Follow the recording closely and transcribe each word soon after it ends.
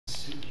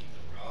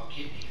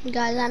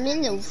Guys, I'm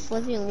in the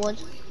flipping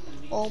woods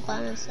all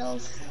by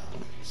myself.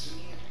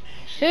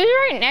 Who's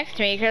right next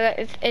to me?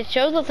 Because it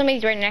shows that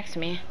somebody's right next to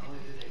me.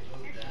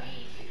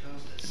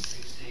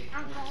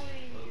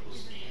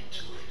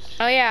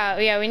 Oh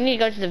yeah, we need to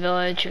go to the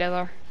village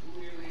together.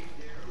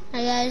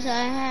 Hi guys,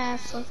 I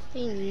have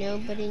flipping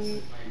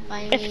nobody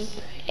by me.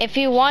 If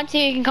you want to,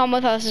 you can come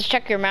with us. Just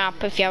check your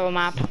map if you have a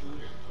map.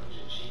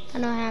 I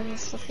don't have a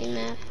flipping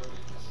map.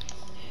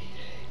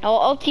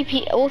 I'll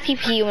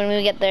TP you when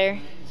we get there.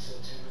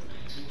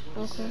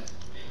 Okay.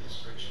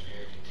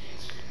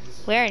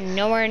 We're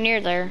nowhere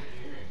near there.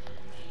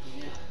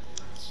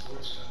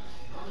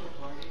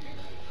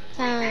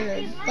 Found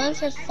a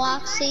bunch of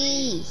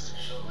foxies.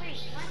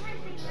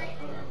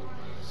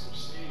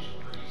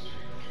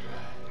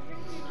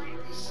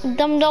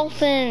 Dumb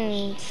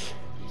dolphins.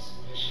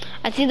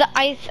 I see the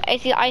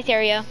ice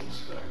area.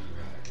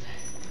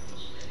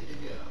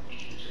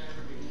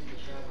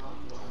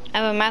 I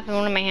have a map in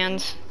one of my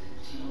hands.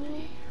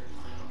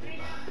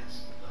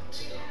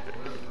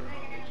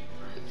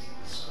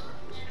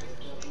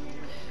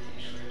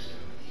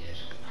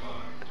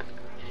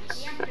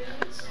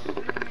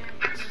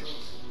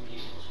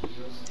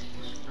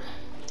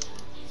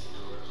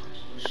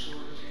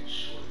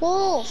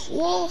 Wolf,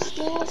 wolf,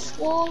 wolf,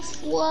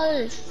 wolf,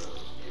 wolf.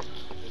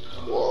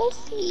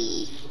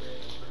 Wolfie.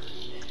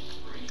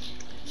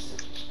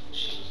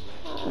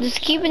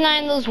 Just keep an eye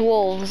on those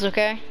wolves,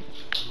 okay?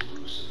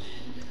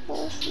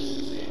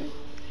 Wolfie.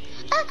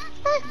 Ah,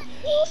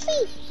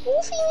 Wolfie.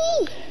 Wolfie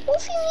me.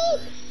 Wolfie me.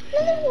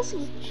 Another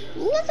Wolfie.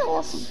 Another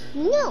Wolfie.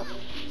 No.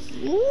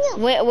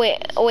 No.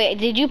 Wait.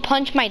 Did you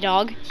punch my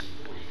dog?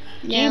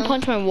 Did you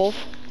punch my wolf?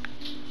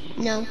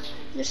 No.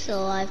 They're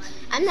still alive.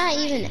 I'm not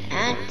even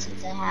at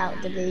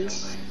the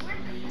base.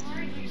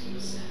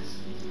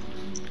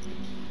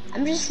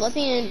 I'm just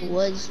flipping in the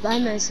woods by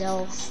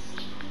myself.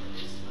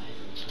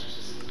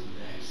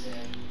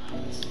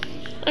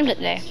 I'm just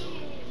there.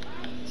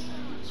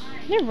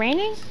 Is it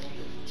raining?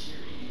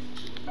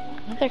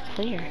 Oh, they're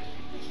clear.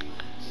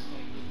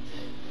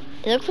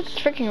 It looks like it's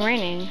freaking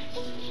raining.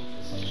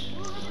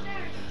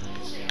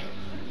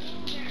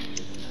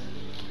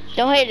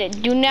 Don't hit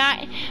it. Do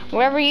not.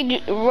 Whatever you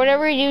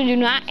do, do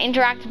not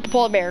interact with the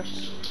polar bear.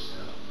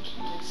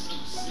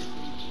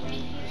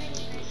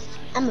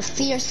 I'm a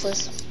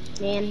fearless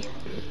man.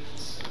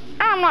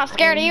 I'm not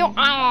scared of you. Ow,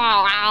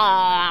 ow,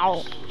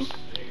 ow.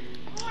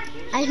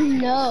 I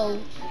know.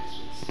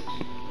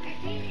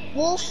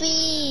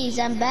 Wolfies,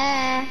 I'm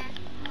back.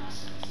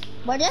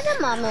 Where did the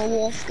mama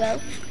wolf go?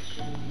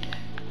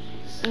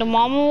 The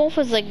mama wolf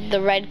is like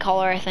the red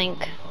color, I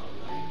think.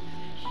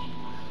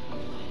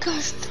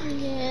 Gosh darn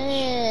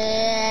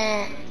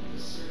it.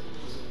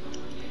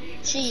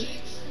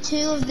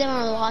 Two of them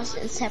are lost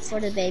except for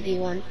the baby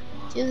one.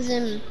 Two of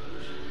them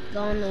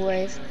gone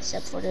away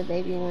except for the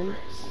baby one.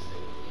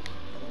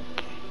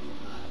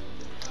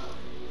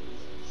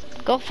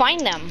 Go find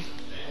them.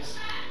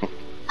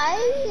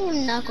 I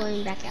am not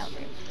going back out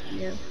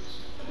there.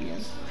 No.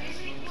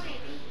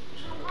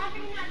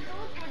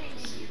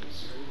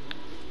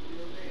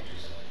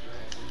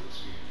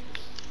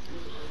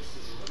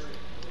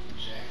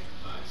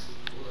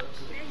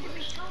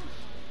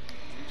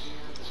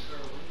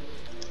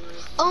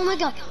 Oh my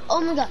god,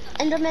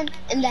 Enderman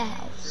in the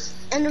house.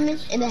 Enderman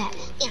in the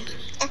house.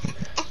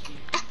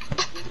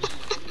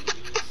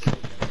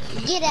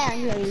 Get out of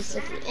here, you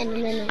sick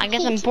Enderman. I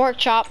get some pork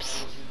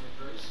chops.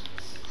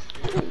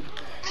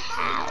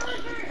 Ow.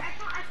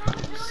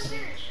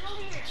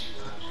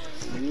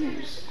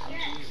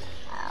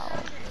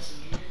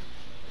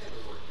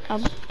 A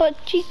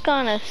butt cheek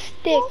on a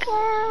stick.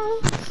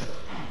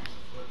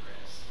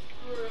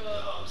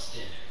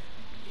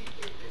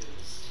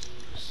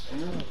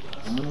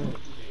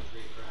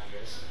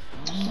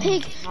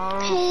 Pig.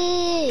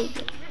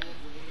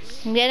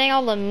 I'm getting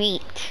all the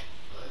meat.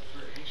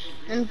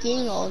 I'm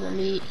getting all the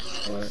meat.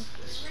 Sure.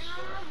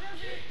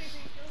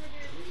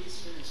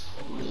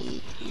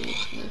 Meat.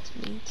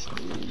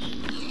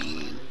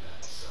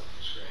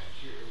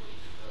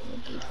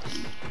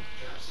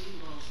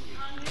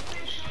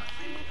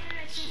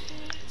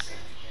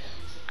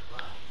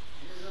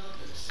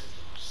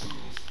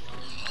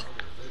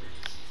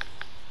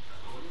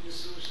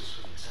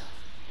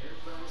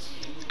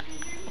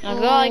 I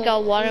got like a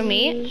lot of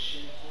meat.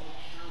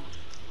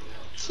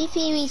 She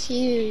feed me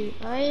too,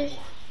 right?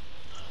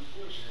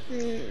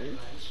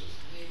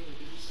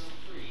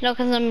 No,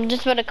 because I'm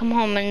just about to come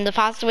home, and the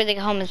fastest way to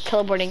get home is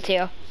teleporting to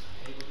you.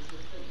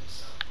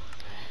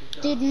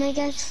 Dude, my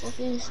guy's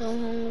fucking so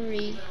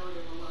hungry.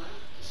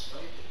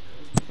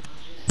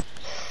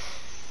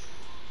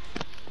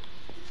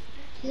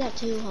 He's got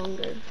too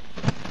hungry.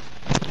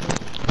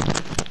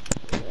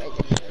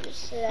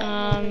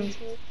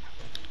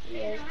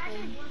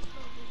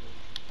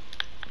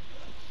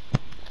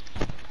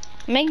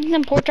 Making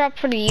some pork chops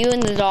for you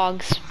and the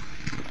dogs.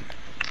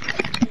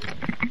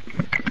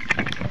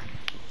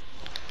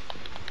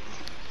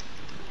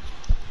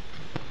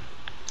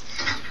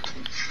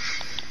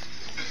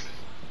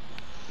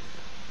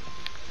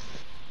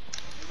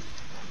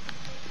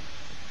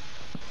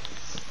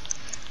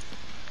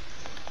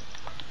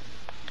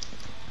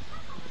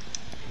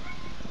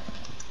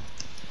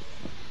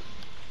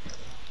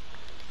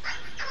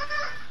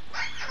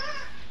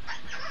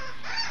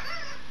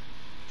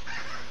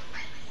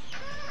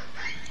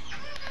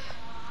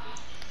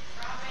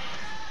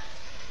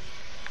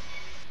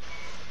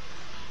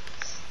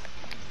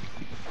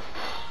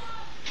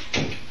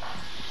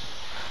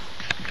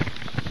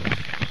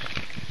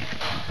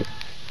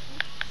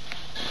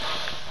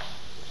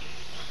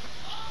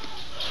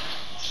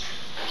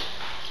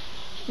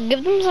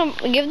 Give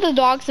the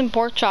dog some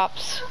pork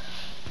chops.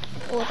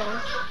 Hold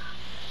on.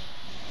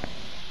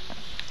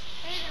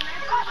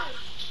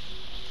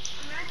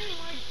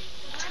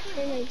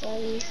 Hey, my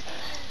doggies.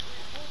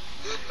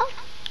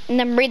 And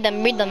then breed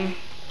them.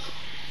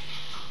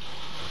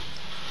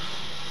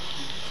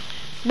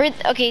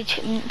 Okay,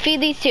 feed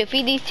these two.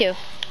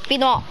 Feed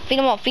them all.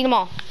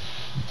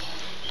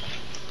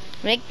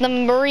 Make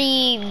them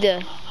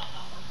breed.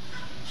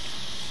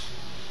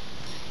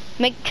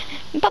 Make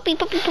puppy.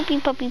 Puppies right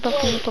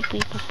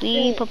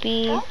here.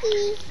 Puppy.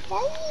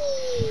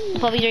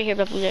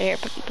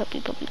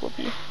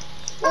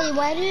 Wait,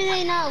 why do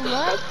they not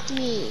like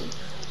me?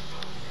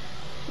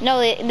 No,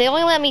 they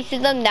only let me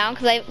sit them down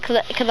because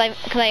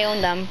I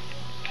own them.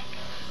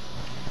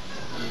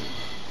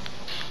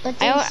 But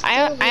they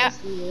still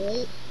love you,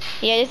 right?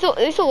 Yeah,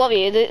 they still love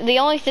you. They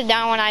only sit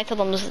down when I tell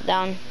them to sit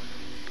down.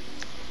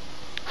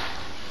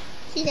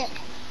 Sit up.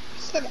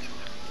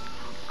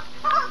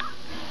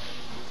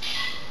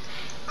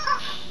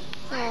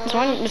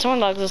 This one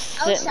dog just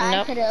sitting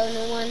up. I wish I could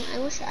own one. I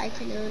wish I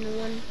could own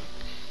one.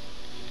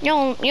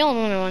 You'll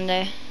own one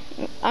day.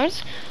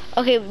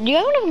 Okay. Do you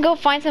guys want to go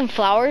find some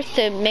flowers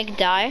to make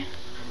dye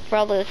for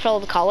all the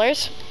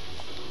colors?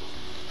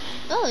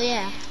 Oh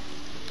yeah,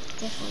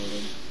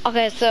 definitely.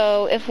 Okay,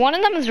 so if one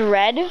of them is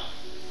red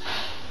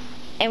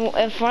and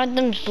if one of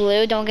them is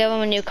blue, don't give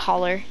them a new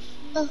color.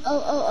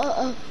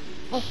 Oh.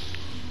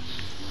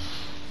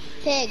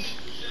 Pig.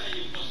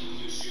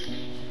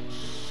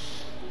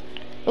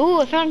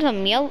 Ooh, I found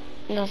some yellow.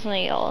 No, it's not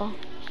yellow.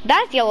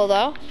 That's yellow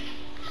though.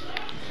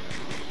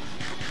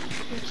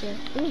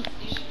 Ooh.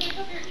 You should pick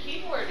up your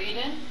keyboard,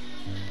 Eden.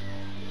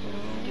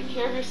 Take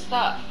care of your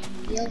stuff.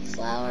 Yellow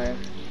flower.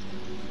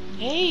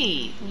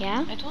 Hey!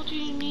 Yeah? I told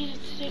you needed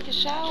to take a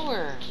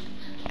shower.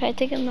 Can I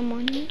take it in the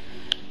morning?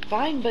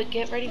 Fine, but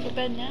get ready for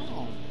bed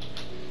now.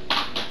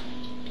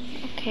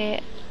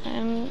 Okay,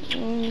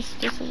 let's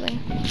do something.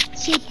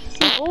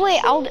 Oh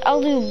wait,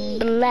 I'll do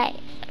black.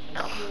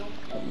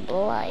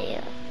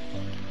 Black.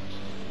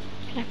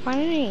 Can I find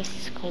any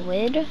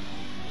squid?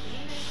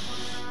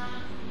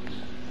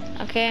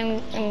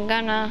 Okay, I'm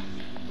gonna.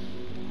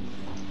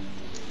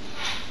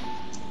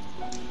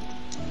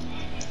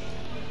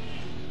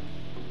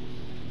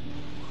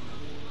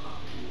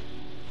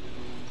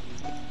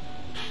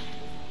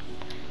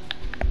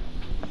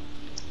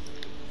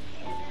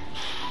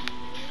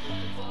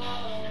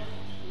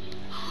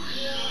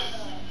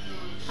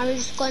 I'm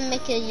just going to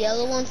make a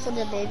yellow one for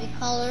the baby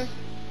collar.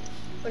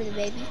 For the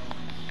baby.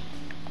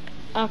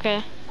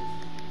 Okay.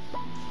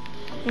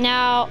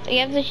 Now you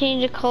have to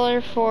change the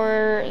color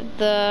for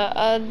the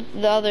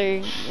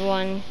other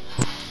one.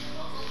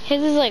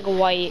 His is like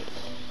white.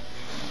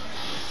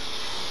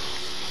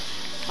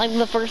 Like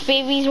the first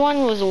baby's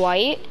one was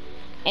white,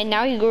 and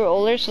now he grew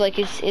older, so like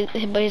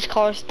but his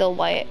color's still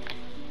white.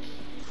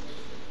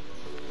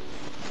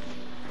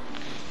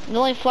 The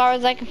only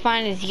flowers I can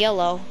find is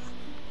yellow.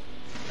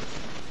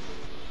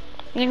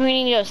 I think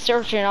we need to go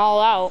searching all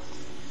out.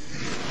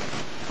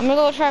 I'm gonna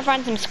go try to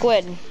find some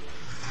squid.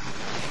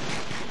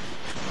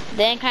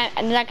 Then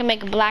I can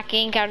make black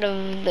ink out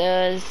of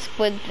the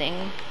squid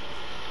thing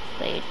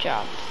that you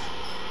dropped.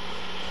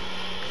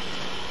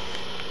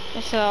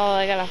 So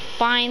I gotta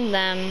find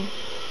them.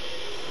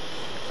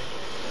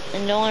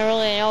 And they're only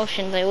really in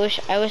oceans. I wish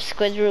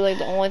squids were like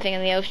the only thing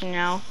in the ocean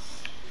now.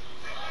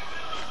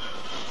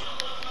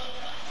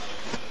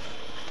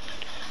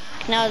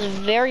 Now it's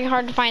very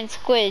hard to find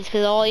squids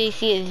because all you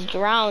see is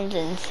drowns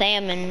and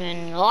salmon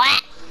and blah.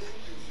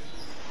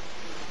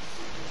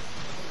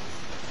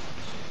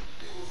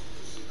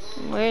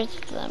 Where's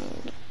them?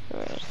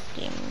 Where's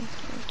them?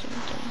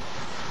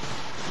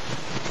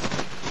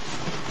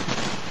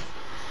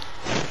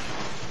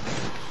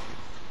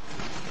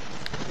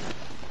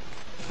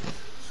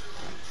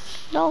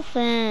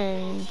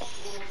 Dolphins.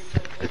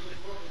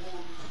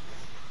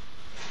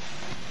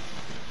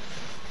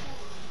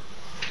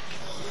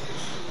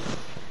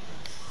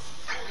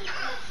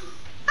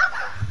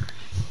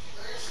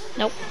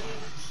 Nope.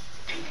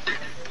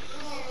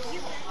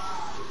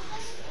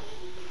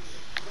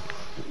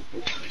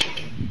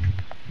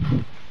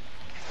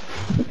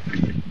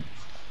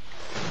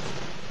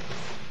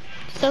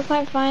 Still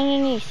can't find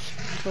any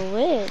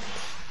squids.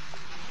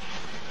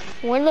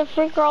 Where the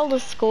frick are all the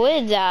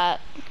squids at?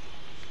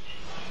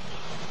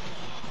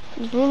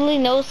 There's literally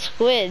no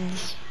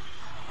squids.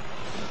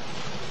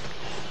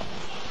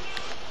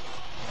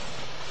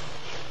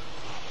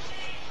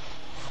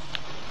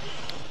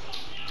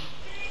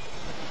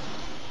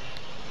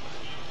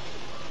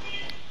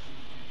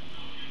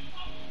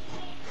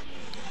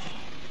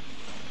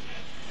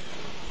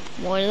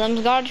 One of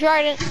them's got a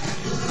trident.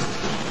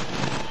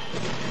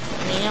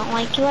 They don't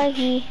like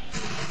leggy.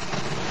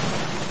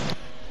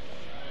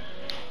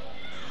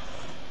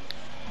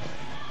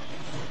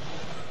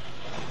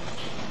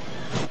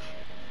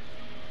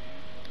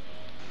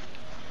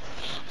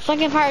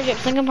 Sunken pirate ship,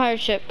 sunken pirate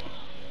ship.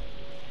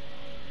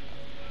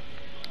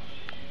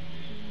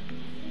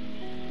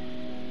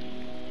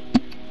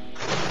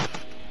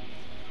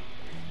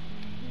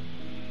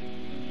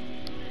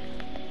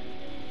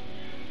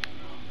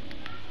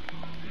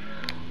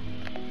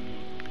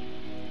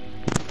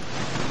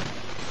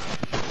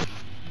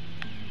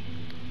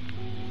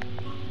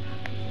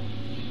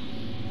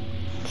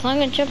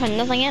 sunken ship had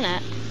nothing in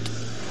it.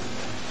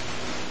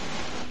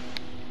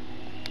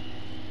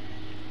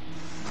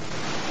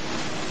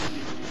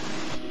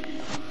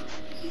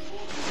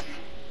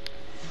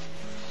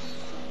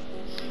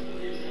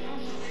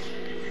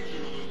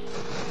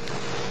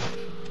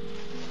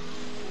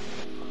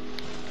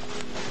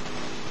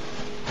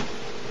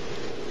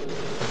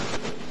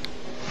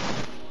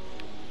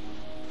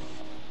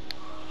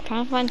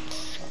 Trying to find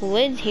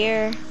squids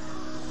here.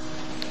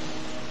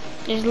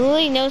 There's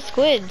literally no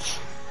squids.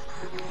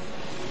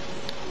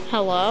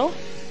 Hello?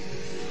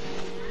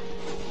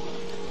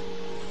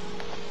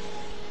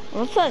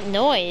 What's that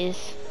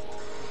noise?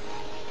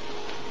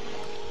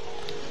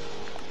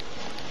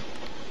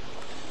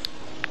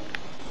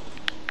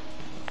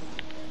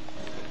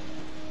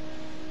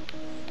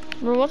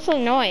 Bro, what's that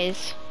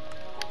noise?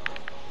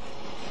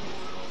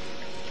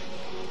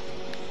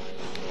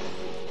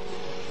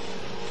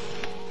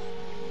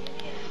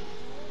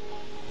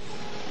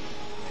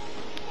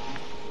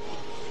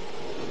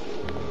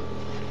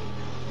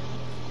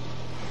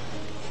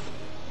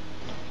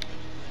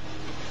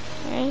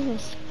 Where's the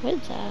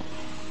squids at?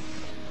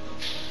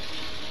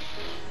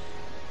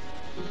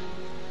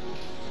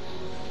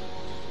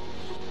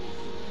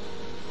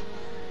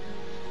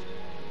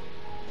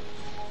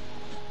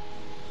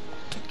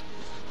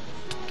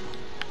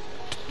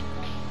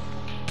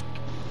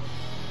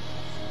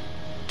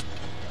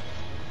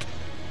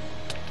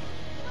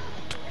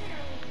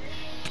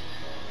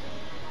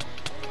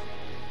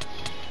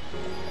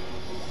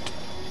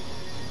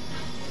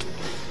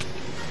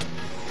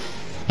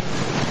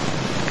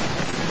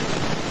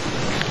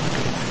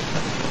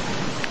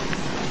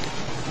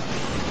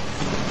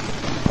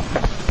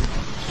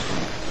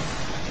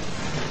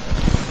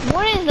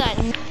 What is that?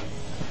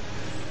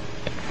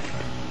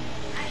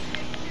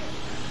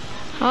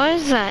 What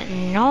is that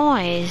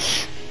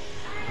noise?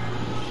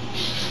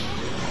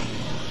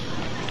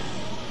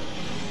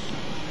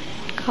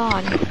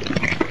 God.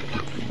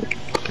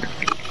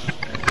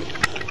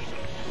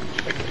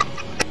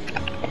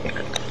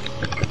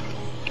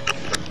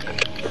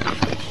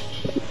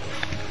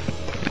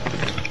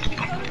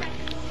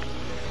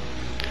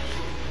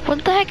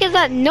 What the heck is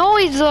that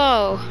noise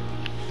though?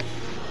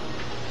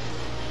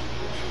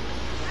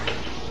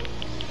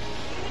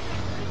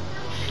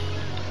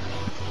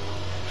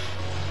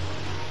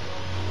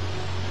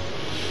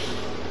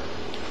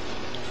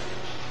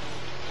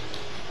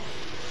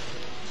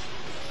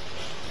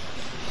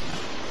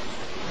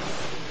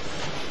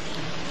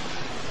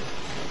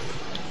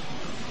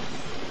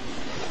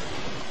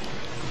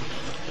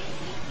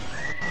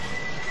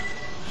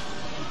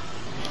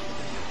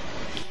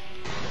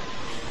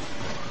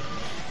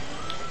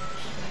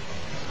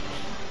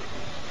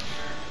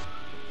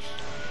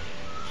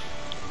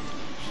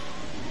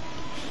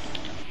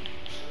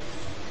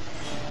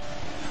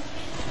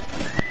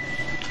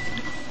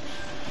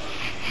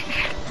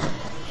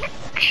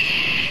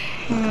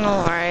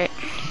 Alright.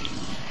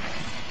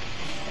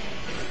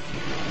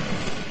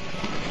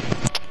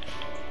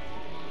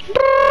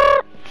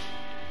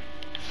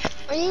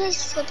 Are you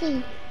guys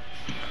flipping?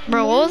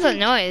 Bro, what was that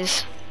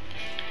noise?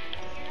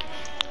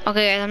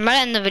 Okay guys, I'm about to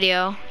end the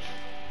video.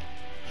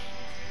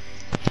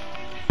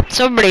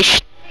 So everybody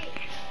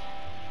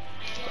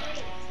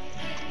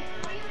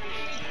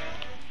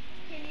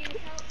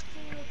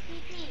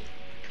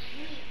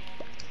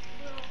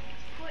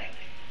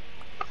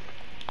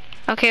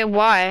Okay,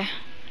 why?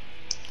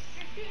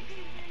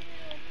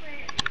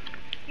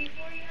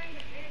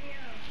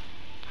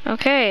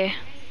 Okay.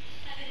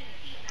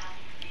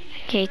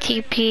 Okay,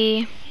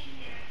 TP.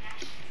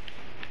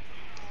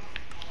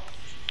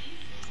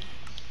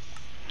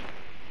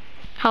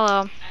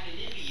 Hello.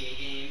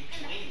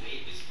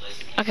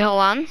 Okay,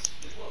 hold on.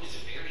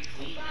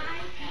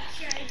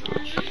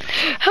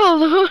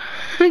 Hello.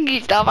 Okay,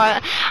 stop.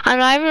 I'm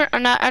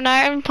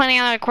not even planning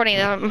on recording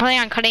this. I'm planning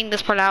on cutting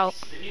this part out.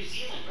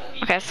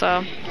 Okay,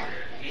 so.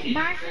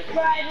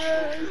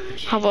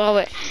 Hold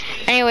it.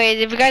 Anyways,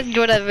 if you guys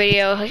enjoyed that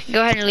video,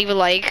 go ahead and leave a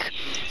like.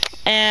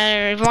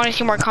 And if you want to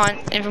see more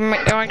content, then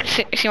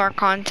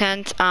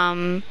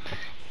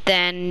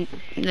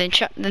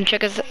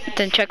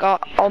check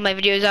all my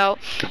videos out.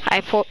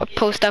 I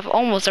post stuff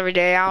almost every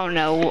day. I don't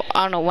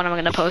know when I'm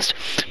gonna post.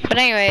 But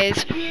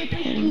anyways,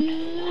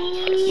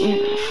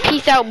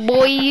 peace out,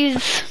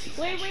 boys.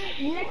 Wait,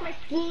 you like my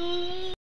skin?